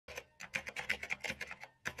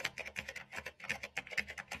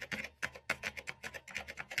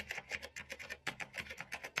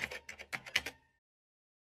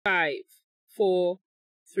5, 4,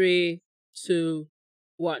 3, 2,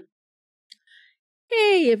 1.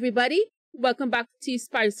 Hey everybody, welcome back to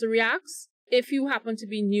TeeSpicerReacts. If you happen to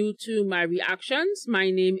be new to my reactions,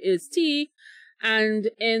 my name is T, and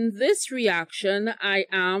in this reaction I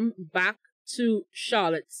am back to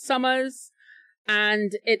Charlotte Summers,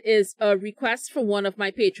 and it is a request from one of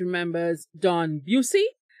my patron members, donbeusee,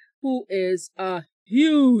 who is a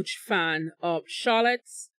huge fan of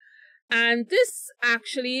Charlotte's. And this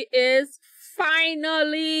actually is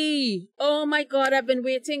finally, oh my god, I've been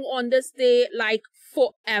waiting on this day like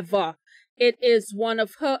forever. It is one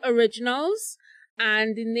of her originals,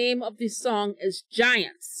 and the name of the song is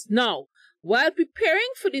Giants. Now, while preparing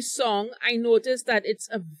for this song, I noticed that it's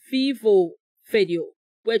a Vivo video,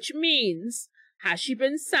 which means, has she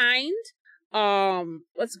been signed?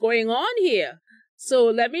 What's going on here? So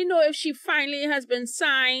let me know if she finally has been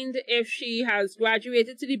signed, if she has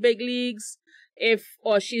graduated to the big leagues,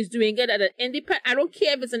 or she's doing it at an independent. I don't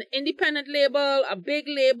care if it's an independent label, a big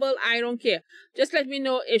label, I don't care. Just let me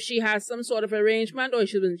know if she has some sort of arrangement, or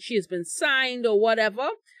she's been signed or whatever,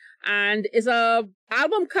 and is a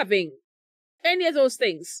album covering, any of those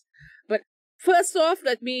things. But first off,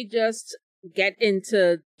 let me just get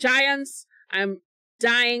into Giants. I'm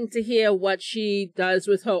dying to hear what she does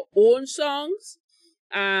with her own songs.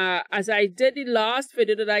 As I did the last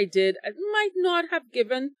video that I did, I might not have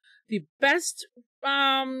given the best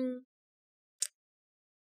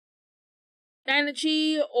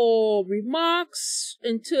energy or remarks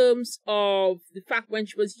in terms of the fact when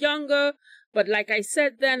she was younger, but like I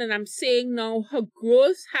said then, and I'm saying now, her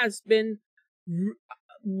growth has been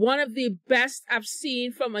one of the best I've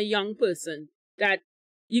seen from a young person, that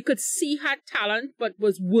you could see her talent but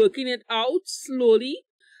was working it out slowly.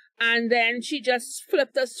 And then she just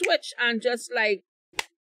flipped a switch and just like,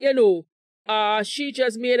 you know, she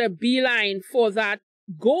just made a beeline for that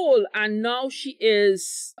goal. And now she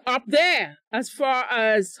is up there as far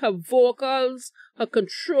as her vocals, her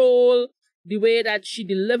control, the way that she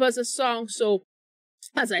delivers a song. So,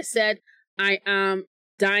 as I said, I am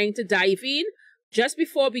dying to dive in. Just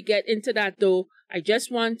before we get into that though, I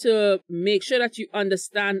just want to make sure that you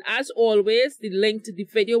understand, as always, the link to the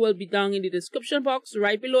video will be down in the description box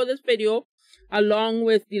right below this video, along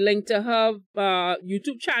with the link to her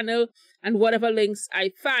YouTube channel and whatever links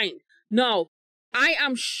I find. Now, I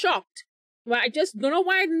am shocked. Well, I just don't know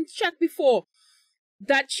why I didn't check before,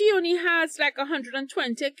 that she only has like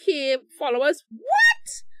 120k followers.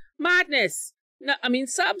 What? Madness. No, I mean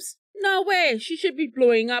subs? No way. She should be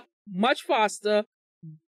blowing up much faster.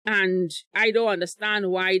 And I don't understand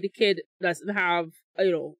why the kid doesn't have,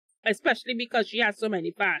 you know, especially because she has so many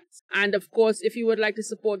fans. And of course, if you would like to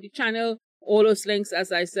support the channel, all those links,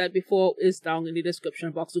 as I said before, is down in the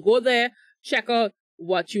description box. So go there, check out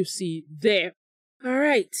what you see there. All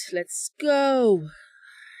right, let's go.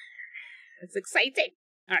 It's exciting.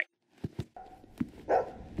 All right.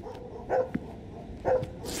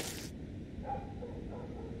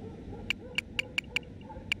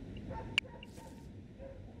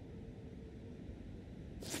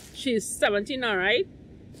 She's 17, all right?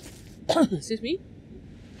 Excuse me?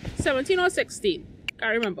 17 or 16?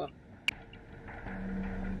 Can't remember.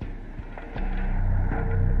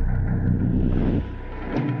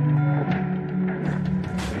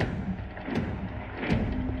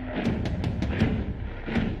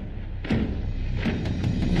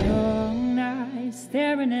 Long nights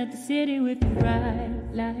staring at the city with the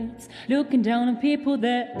bright lights, looking down on people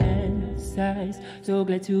that size. So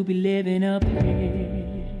glad to be living up here.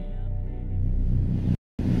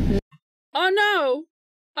 Oh no!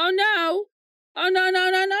 Oh no! Oh no, no,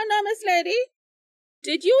 no, no, no, Miss Lady!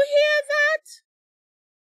 Did you hear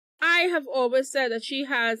that? I have always said that she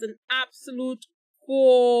has an absolute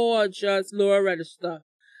gorgeous lower register.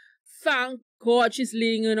 Thank God she's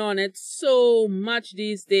leaning on it so much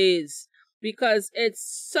these days, because it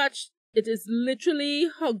is literally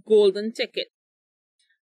her golden ticket.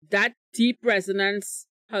 That deep resonance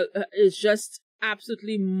is just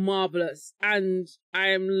absolutely marvelous, and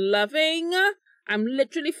I'm loving. I'm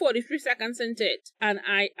literally 43 seconds into it, and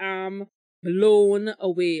I am blown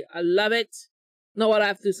away. I love it. Now all I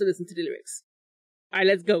have to do is listen to the lyrics. All right,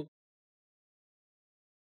 let's go.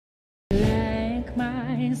 Like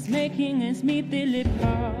minds making ends meet, they live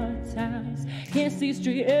hard times. Can't see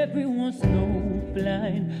straight, everyone's so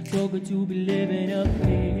blind. So good to be living up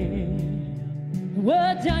here.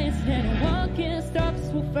 We're giants and one can't stop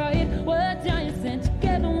us, we'll fight. We're giants and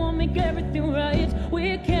together we'll make everything right.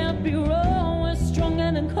 We can't be wrong, we're strong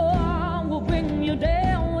and calm. We'll bring you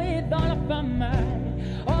down with all of our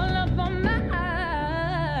might. All of our might.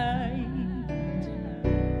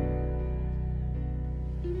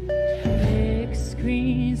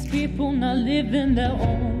 people not living their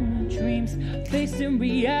own dreams, facing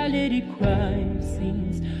reality crime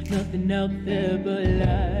scenes, nothing out there but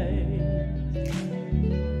lies.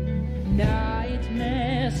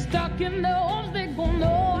 Nightmares stuck in the homes, they gon'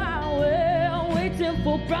 know how well, waiting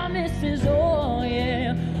for promises, oh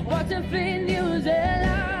yeah, watching fake news and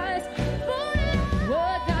lies.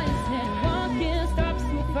 We're dying said, one can't stop us,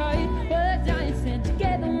 we'll fight. We're dying said,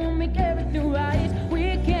 together we'll make everything right.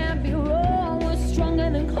 We can't be wrong, we're stronger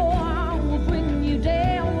than cold. We'll bring you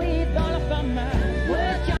down with all of our might.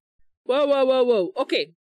 Whoa.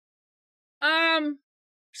 Okay.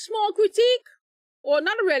 Small critique, or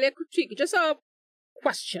not really a critique, just a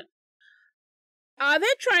question. Are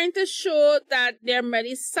they trying to show that there are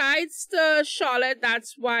many sides to Charlotte?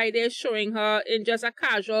 That's why they're showing her in just a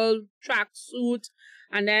casual tracksuit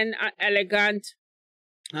and then an elegant,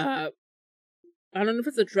 I don't know if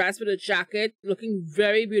it's a dress with a jacket, looking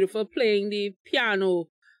very beautiful, playing the piano,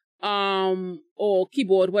 or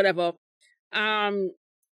keyboard, whatever.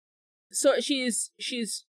 So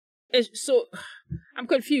so I'm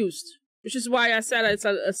confused, which is why I said it's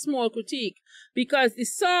a small critique, because the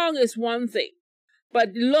song is one thing,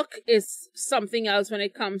 but the look is something else when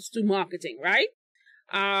it comes to marketing, right?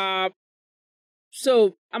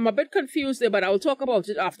 So I'm a bit confused there, but I'll talk about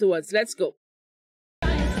it afterwards. Let's go.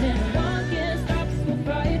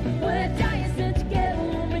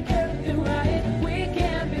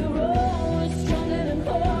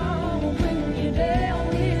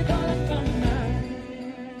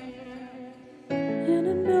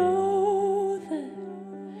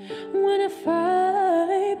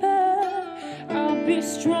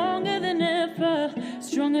 Stronger than ever,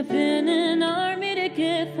 stronger than an army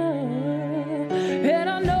together. And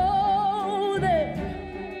I know that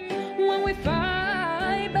when we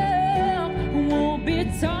fight back, we'll be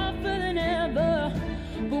tougher than ever,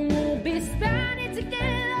 but we'll be standing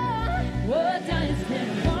together. We're dying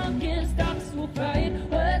stand, one can't stop us, we'll fight.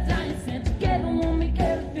 We're dying stand, together we'll make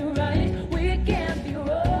everything right. We can't be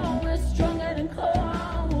wrong, we're stronger than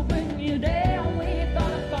cold. We'll bring you down with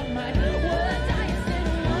all of our might.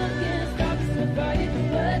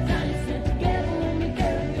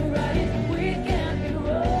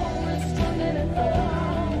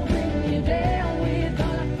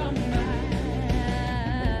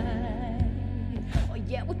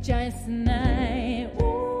 Giants tonight,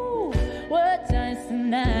 ooh, we're giants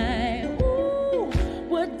tonight, ooh,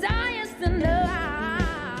 we're giants tonight,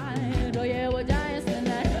 oh yeah, we're giants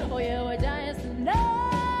tonight, oh yeah, we're giants tonight,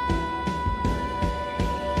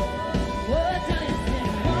 we're giants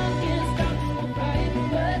tonight, one can't stop us, we'll fight,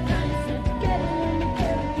 we're giants tonight, together we'll make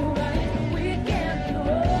everything right, we can't be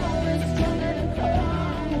wrong, we're stronger than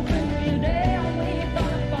cold, we'll bring you down with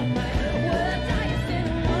all of our might, we're giants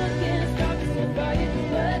tonight, one can't stop us, we'll fight.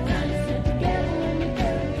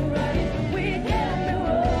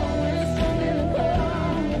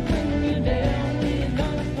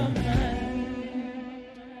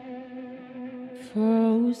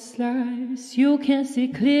 Froze lies, you can see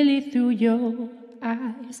clearly through your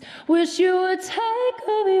eyes. Wish you would take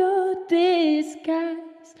off your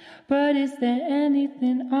disguise. But is there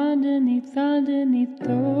anything underneath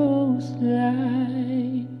those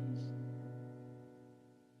lies?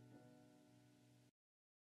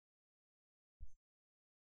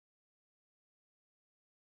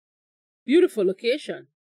 Beautiful location.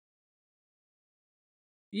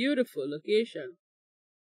 Beautiful location.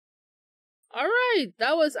 All right,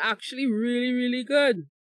 that was actually really good.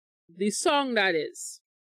 The song, that is.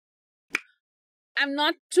 I'm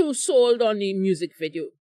not too sold on the music video.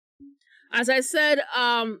 As I said,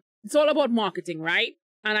 it's all about marketing, right?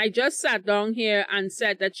 And I just sat down here and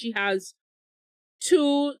said that she has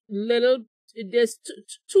too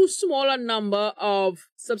smaller number of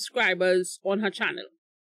subscribers on her channel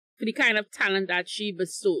for the kind of talent that she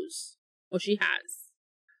bestows or she has.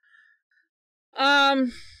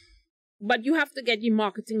 But you have to get your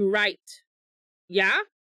marketing right. Yeah?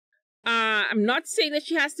 I'm not saying that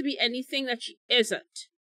she has to be anything that she isn't.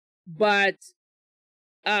 But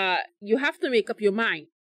you have to make up your mind.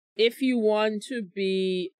 If you want to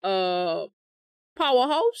be a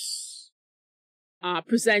powerhouse,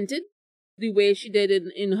 presented the way she did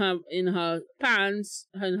in her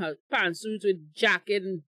pantsuit with jacket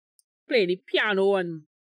and playing the piano and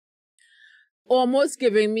almost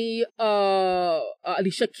giving me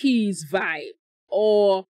Alicia Keys vibe.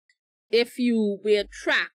 Or if you wear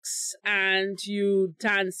tracks and you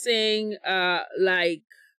dancing like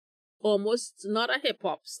almost not a hip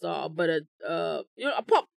hop star, but a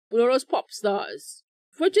pop, one of those pop stars.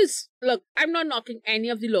 Which is, look, I'm not knocking any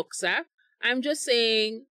of the looks, I'm just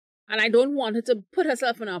saying, and I don't want her to put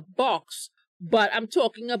herself in a box, But I'm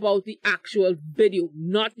talking about the actual video,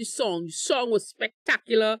 not the song. The song was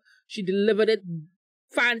spectacular. She delivered it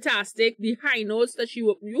fantastic. The high notes that she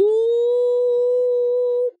would...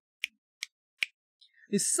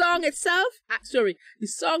 The song itself,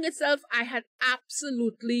 I had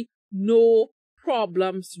absolutely no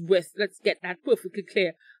problems with. Let's get that perfectly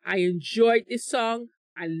clear. I enjoyed this song.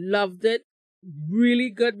 I loved it. Really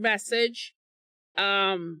good message.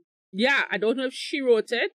 Yeah, I don't know if she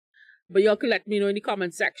wrote it, but y'all can let me know in the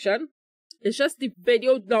comment section. It's just the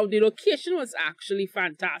video. Now, the location was actually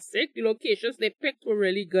fantastic. The locations they picked were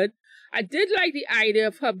really good. I did like the idea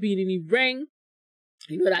of her being in the ring.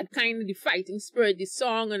 You know, that kind of the fighting spirit, the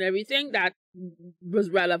song and everything that was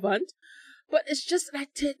relevant. But it's just that I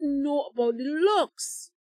didn't know about the looks.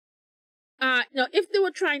 Now, if they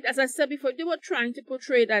were trying, as I said before, they were trying to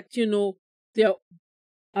portray that, you know, there are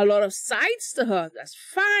a lot of sides to her, that's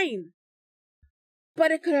fine. But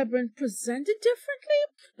it could have been presented differently.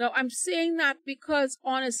 Now, I'm saying that because,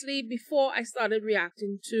 honestly, before I started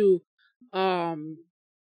reacting to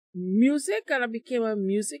music and I became a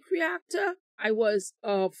music reactor, I was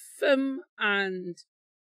a film and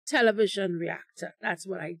television reactor. That's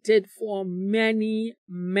what I did for many,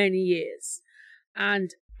 many years.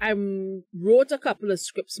 And I wrote a couple of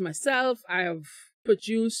scripts myself. I have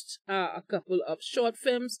produced a couple of short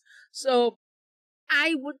films. So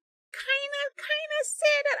I would kind of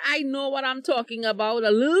say that I know what I'm talking about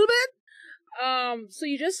a little bit. So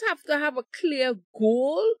you just have to have a clear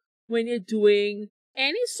goal when you're doing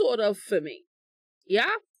any sort of filming.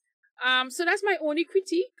 Yeah? So that's my only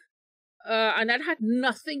critique. And that had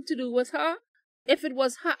nothing to do with her. If it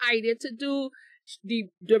was her idea to do, the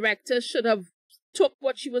director should have took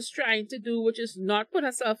what she was trying to do, which is not put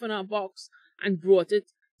herself in a box, and brought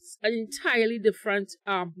it an entirely different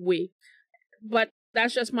way. But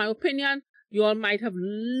that's just my opinion. You all might have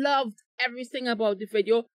loved everything about the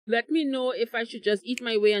video. Let me know if I should just eat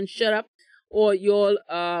my way and shut up, or you all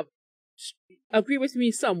agree with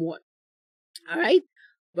me somewhat. All right?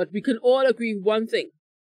 But we can all agree one thing.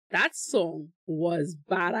 That song was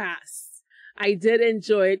badass. I did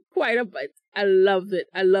enjoy it quite a bit. I loved it.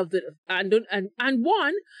 I loved it. And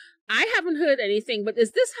one, I haven't heard anything, but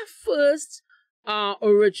is this her first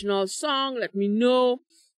original song? Let me know.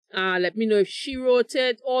 Let me know if she wrote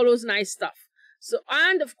it. All those nice stuff. So,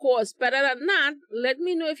 and of course, better than that, let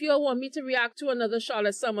me know if you all want me to react to another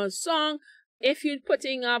Charlotte Summers song. If you're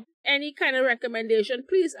putting up any kind of recommendation,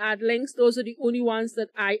 please add links. Those are the only ones that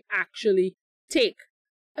I actually take.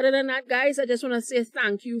 Other than that, guys, I just want to say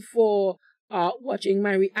thank you for watching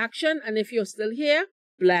my reaction. And if you're still here,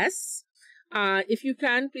 bless. If you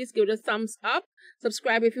can, please give it a thumbs up.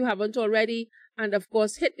 Subscribe if you haven't already. And of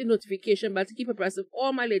course, hit the notification bell to keep abreast of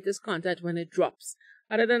all my latest content when it drops.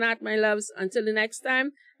 Other than that, my loves, until the next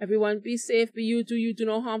time, everyone be safe, be you, do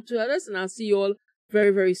no harm to others. And I'll see you all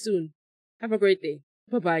very, very soon. Have a great day.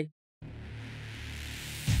 Bye-bye.